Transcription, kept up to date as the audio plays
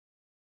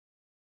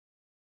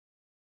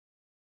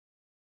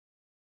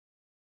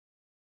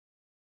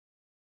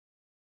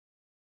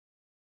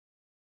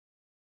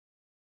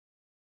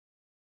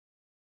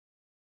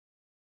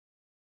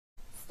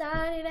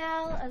started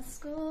out at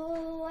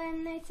school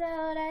when they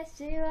told her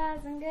she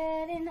wasn't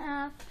good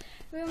enough.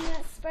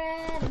 Rumors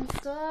spread and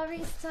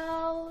stories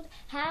told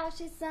how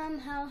she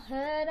somehow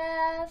heard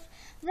of.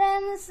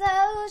 Then the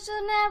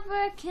social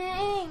network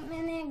came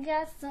and it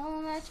got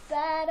so much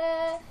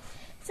better,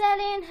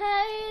 telling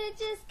her to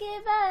just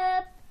give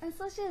up, and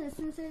so she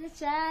listened to the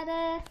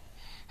chatter.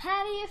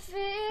 How do you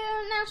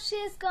feel now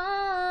she's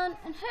gone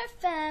and her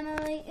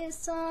family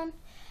is torn?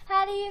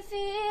 How do you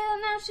feel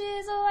now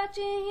she's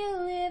watching you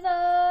live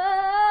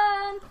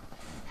on?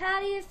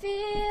 How do you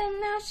feel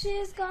now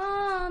she's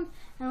gone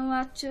and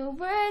what your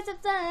words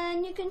have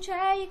done? You can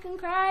try, you can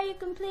cry, you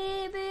can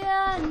plead, but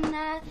you're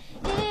not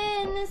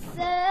innocent.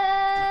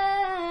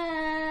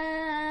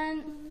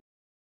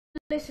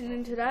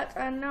 Listening to that,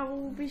 and now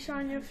we'll be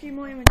showing you a few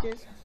more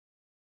images.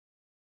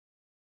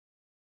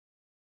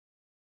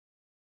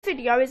 This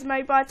video is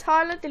made by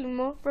Tyler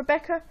Dillimore,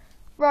 Rebecca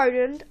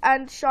Rodand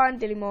and Cheyenne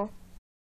Dillimore.